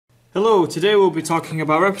Hello, today we'll be talking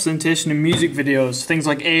about representation in music videos, things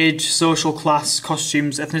like age, social class,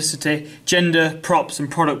 costumes, ethnicity, gender, props and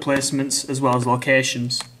product placements, as well as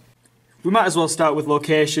locations. We might as well start with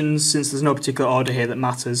locations since there's no particular order here that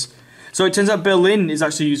matters. So it turns out Berlin is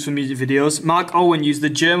actually used for music videos. Mark Owen used the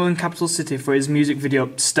German capital city for his music video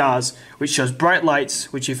Stars, which shows bright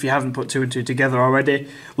lights, which if you haven't put two and two together already,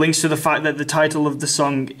 links to the fact that the title of the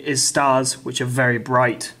song is Stars, which are very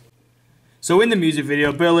bright. So in the music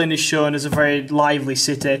video, Berlin is shown as a very lively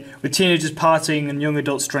city, with teenagers partying and young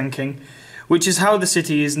adults drinking, which is how the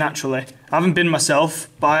city is naturally. I haven't been myself,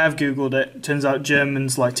 but I have googled it. Turns out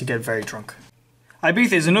Germans like to get very drunk.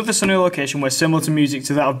 Ibiza is another sunny location where similar to music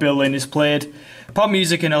to that of Berlin is played, pop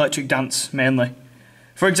music and electric dance mainly.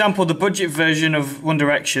 For example, the budget version of One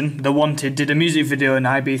Direction, The Wanted, did a music video in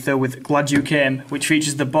Ibiza with Glad You Came, which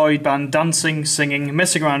features the boy band dancing, singing,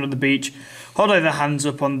 messing around on the beach, holding their hands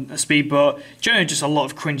up on a speedboat, generally just a lot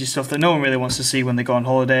of cringy stuff that no one really wants to see when they go on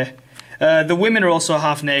holiday. The women are also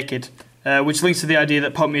half naked, which links to the idea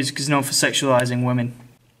that pop music is known for sexualising women.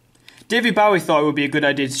 David Bowie thought it would be a good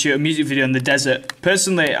idea to shoot a music video in the desert.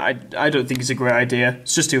 Personally, I don't think it's a great idea,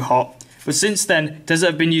 it's just too hot. But since then, desert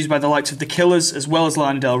have been used by the likes of The Killers as well as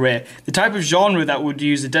Lana Del Rey. The type of genre that would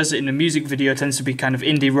use the desert in a music video tends to be kind of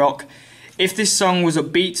indie rock. If this song was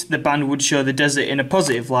upbeat, the band would show the desert in a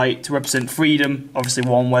positive light to represent freedom, obviously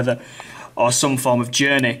warm weather, or some form of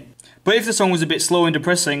journey. But if the song was a bit slow and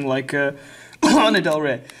depressing, like Lana Del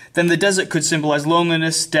Rey, then the desert could symbolise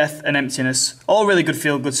loneliness, death and emptiness. All really good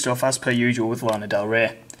feel-good stuff as per usual with Lana Del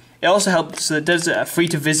Rey. It also helps the desert are free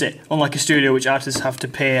to visit, unlike a studio which artists have to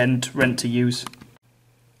pay and rent to use.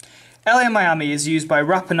 LA and Miami is used by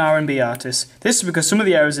rap and R&B artists. This is because some of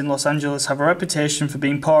the areas in Los Angeles have a reputation for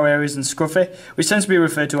being poor areas and scruffy, which tends to be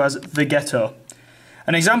referred to as the ghetto.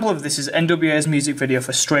 An example of this is NWA's music video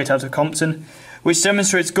for Straight Outta Compton, which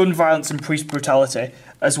demonstrates gun violence and police brutality,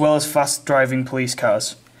 as well as fast-driving police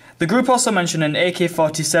cars. The group also mentioned an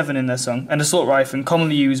AK-47 in their song, an assault rifle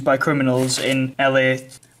commonly used by criminals in LA,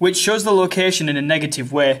 which shows the location in a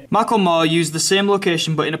negative way. Macklemore used the same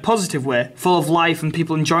location but in a positive way, full of life and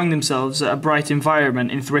people enjoying themselves at a bright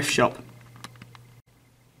environment in Thrift Shop.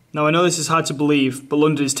 Now I know this is hard to believe, but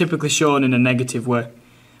London is typically shown in a negative way.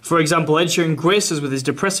 For example, Ed Sheeran graces with his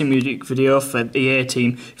depressing music video for the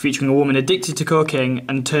A-Team, featuring a woman addicted to cocaine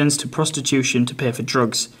and turns to prostitution to pay for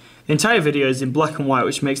drugs. The entire video is in black and white,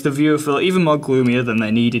 which makes the viewer feel even more gloomier than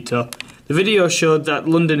they needed to. The video showed that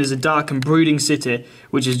London is a dark and brooding city,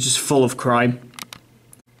 which is just full of crime.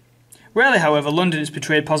 Rarely, however, London is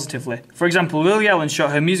portrayed positively. For example, Lily Allen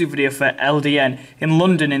shot her music video for LDN in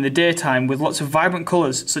London in the daytime with lots of vibrant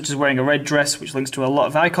colours, such as wearing a red dress, which links to a lot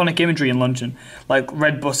of iconic imagery in London, like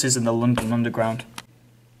red buses in the London Underground.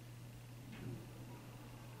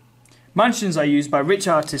 Mansions are used by rich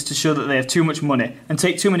artists to show that they have too much money, and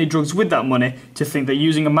take too many drugs with that money to think that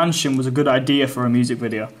using a mansion was a good idea for a music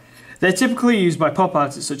video. They're typically used by pop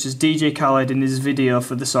artists such as DJ Khaled in his video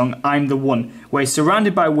for the song I'm the One, where he's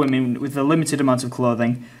surrounded by women with a limited amount of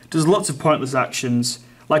clothing, does lots of pointless actions,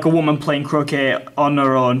 like a woman playing croquet on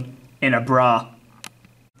her own in a bra.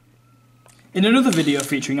 In another video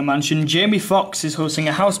featuring a mansion, Jamie Foxx is hosting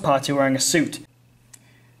a house party wearing a suit.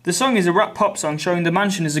 The song is a rap pop song showing the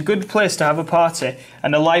mansion is a good place to have a party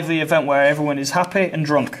and a lively event where everyone is happy and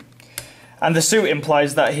drunk. And the suit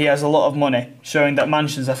implies that he has a lot of money, showing that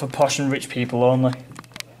mansions are for posh and rich people only.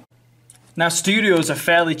 Now studios are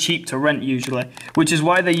fairly cheap to rent usually, which is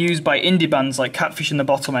why they're used by indie bands like Catfish and the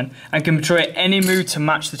Bottlemen and can portray any mood to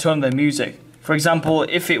match the tone of their music. For example,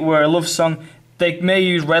 if it were a love song, they may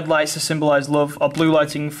use red lights to symbolise love, or blue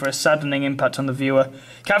lighting for a saddening impact on the viewer.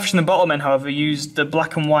 Catfish and the Bottlemen, however, used the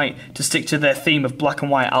black and white to stick to their theme of black and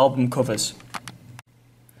white album covers.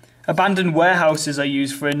 Abandoned warehouses are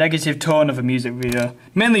used for a negative tone of a music video,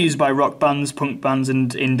 mainly used by rock bands, punk bands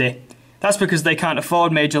and indie. That's because they can't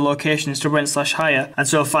afford major locations to rent/hire, and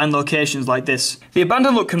so find locations like this. The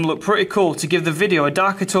abandoned look can look pretty cool to give the video a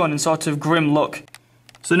darker tone and sort of grim look.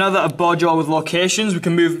 So now that I've bored you all with locations, we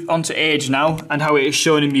can move on to age now, and how it is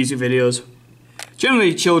shown in music videos.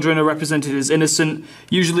 Generally, children are represented as innocent,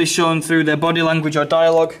 usually shown through their body language or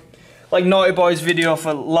dialogue. Like Naughty Boy's video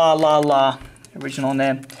for La La La, original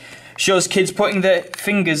name, shows kids putting their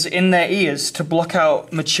fingers in their ears to block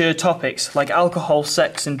out mature topics like alcohol,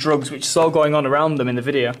 sex and drugs, which is all going on around them in the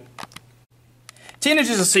video.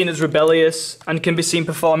 Teenagers are seen as rebellious and can be seen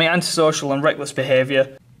performing antisocial and reckless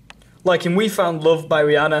behaviour. Like in We Found Love by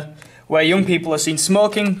Rihanna, where young people are seen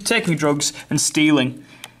smoking, taking drugs and stealing.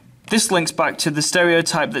 This links back to the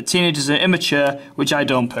stereotype that teenagers are immature, which I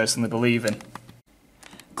don't personally believe in.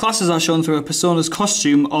 Classes are shown through a persona's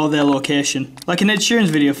costume or their location, like in Ed Sheeran's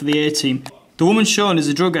video for the A-Team. The woman shown is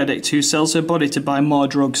a drug addict who sells her body to buy more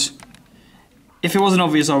drugs. If it wasn't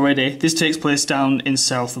obvious already, this takes place down in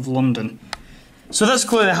south of London. So that's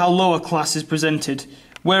clearly how lower class is presented,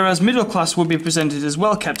 whereas middle class would be presented as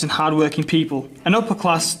well-kept and hard-working people, and upper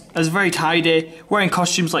class as very tidy, wearing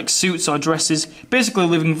costumes like suits or dresses, basically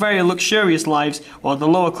living very luxurious lives, while the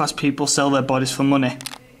lower class people sell their bodies for money.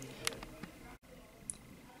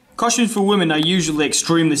 Costumes for women are usually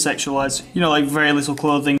extremely sexualised, like very little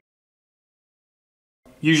clothing.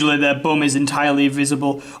 Usually their bum is entirely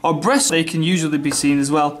visible, or breasts they can usually be seen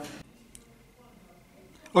as well.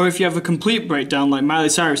 Or if you have a complete breakdown like Miley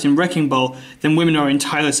Cyrus in Wrecking Ball, then women are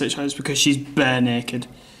entirely sexualised because she's bare naked,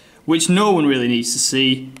 which no one really needs to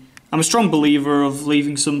see. I'm a strong believer of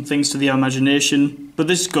leaving some things to the imagination, but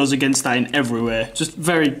this goes against that in every way. Just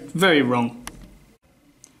very, very wrong.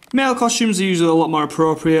 Male costumes are usually a lot more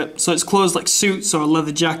appropriate, so it's clothes like suits or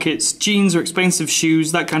leather jackets, jeans or expensive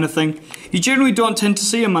shoes, that kind of thing. You generally don't tend to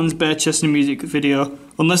see a man's bare chest in a music video,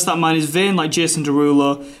 unless that man is vain like Jason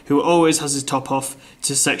Derulo, who always has his top off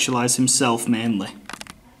to sexualise himself mainly.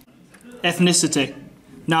 Ethnicity.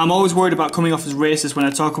 Now I'm always worried about coming off as racist when I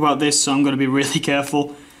talk about this, so I'm going to be really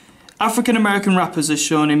careful. African American rappers are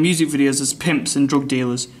shown in music videos as pimps and drug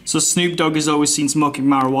dealers, so Snoop Dogg is always seen smoking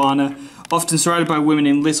marijuana, often surrounded by women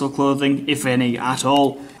in little clothing, if any at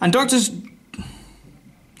all. And Dr.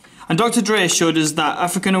 Dre showed us that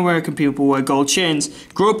African American people wear gold chains,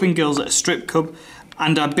 groping girls at a strip club,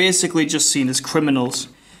 and are basically just seen as criminals.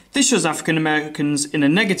 This shows African Americans in a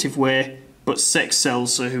negative way, but sex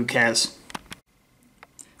sells, so who cares?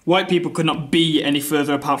 White people could not be any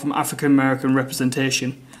further apart from African American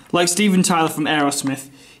representation. Like Steven Tyler from Aerosmith,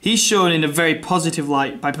 he's shown in a very positive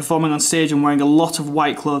light by performing on stage and wearing a lot of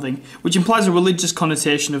white clothing, which implies a religious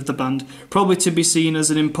connotation of the band, probably to be seen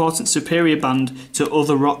as an important superior band to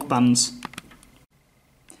other rock bands.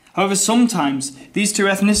 However, sometimes these two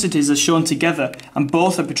ethnicities are shown together and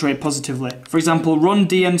both are portrayed positively. For example, Run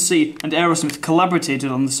DMC and Aerosmith collaborated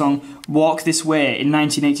on the song Walk This Way in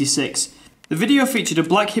 1986. The video featured a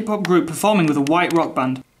black hip-hop group performing with a white rock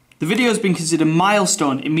band. The video has been considered a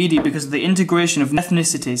milestone in media because of the integration of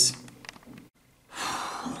ethnicities.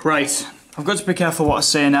 Right, I've got to be careful what I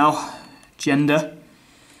say now. Gender.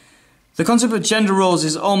 The concept of gender roles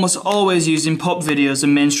is almost always used in pop videos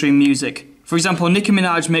and mainstream music. For example, Nicki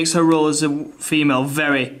Minaj makes her role as a female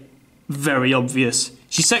very, very obvious.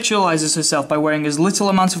 She sexualizes herself by wearing as little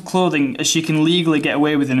amount of clothing as she can legally get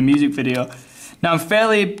away with in a music video. Now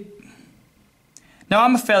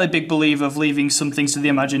I'm a fairly big believer of leaving some things to the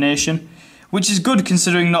imagination, which is good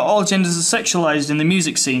considering not all genders are sexualized in the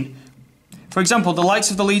music scene. For example, the likes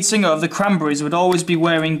of the lead singer of the Cranberries would always be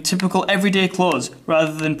wearing typical everyday clothes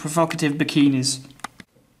rather than provocative bikinis.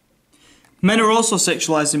 Men are also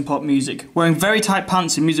sexualized in pop music, wearing very tight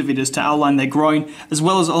pants in music videos to outline their groin, as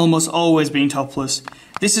well as almost always being topless.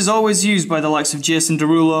 This is always used by the likes of Jason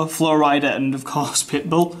Derulo, Flo Rida and of course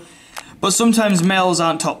Pitbull. But sometimes males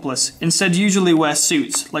aren't topless, instead usually wear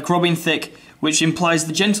suits, like Robin Thicke, which implies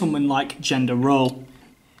the gentleman-like gender role.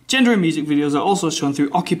 Gender in music videos are also shown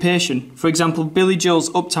through occupation. For example, Billy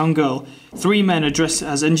Joel's Uptown Girl, 3 men are dressed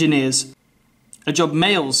as engineers, a job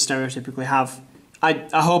males stereotypically have. I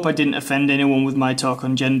hope I didn't offend anyone with my talk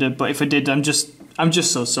on gender, but if I did, I'm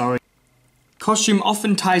just so sorry. Costume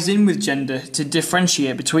often ties in with gender to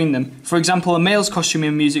differentiate between them. For example, a male's costume in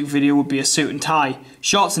a music video would be a suit and tie,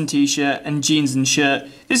 shorts and t-shirt, and jeans and shirt.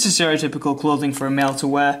 This is stereotypical clothing for a male to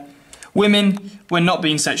wear. Women, when not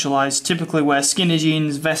being sexualised, typically wear skinny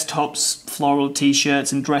jeans, vest tops, floral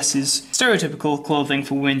t-shirts and dresses. Stereotypical clothing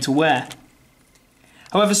for women to wear.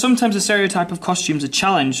 However, sometimes the stereotype of costumes are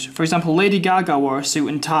challenged. For example, Lady Gaga wore a suit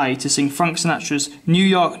and tie to sing Frank Sinatra's New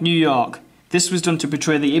York, New York. This was done to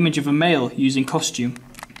portray the image of a male using costume.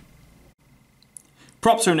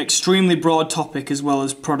 Props are an extremely broad topic as well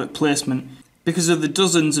as product placement, because of the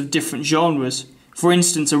dozens of different genres. For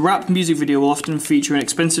instance, a rap music video will often feature an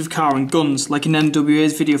expensive car and guns, like in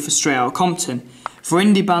NWA's video for Straight Outta Compton. For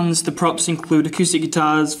indie bands, the props include acoustic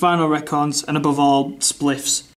guitars, vinyl records, and above all, spliffs.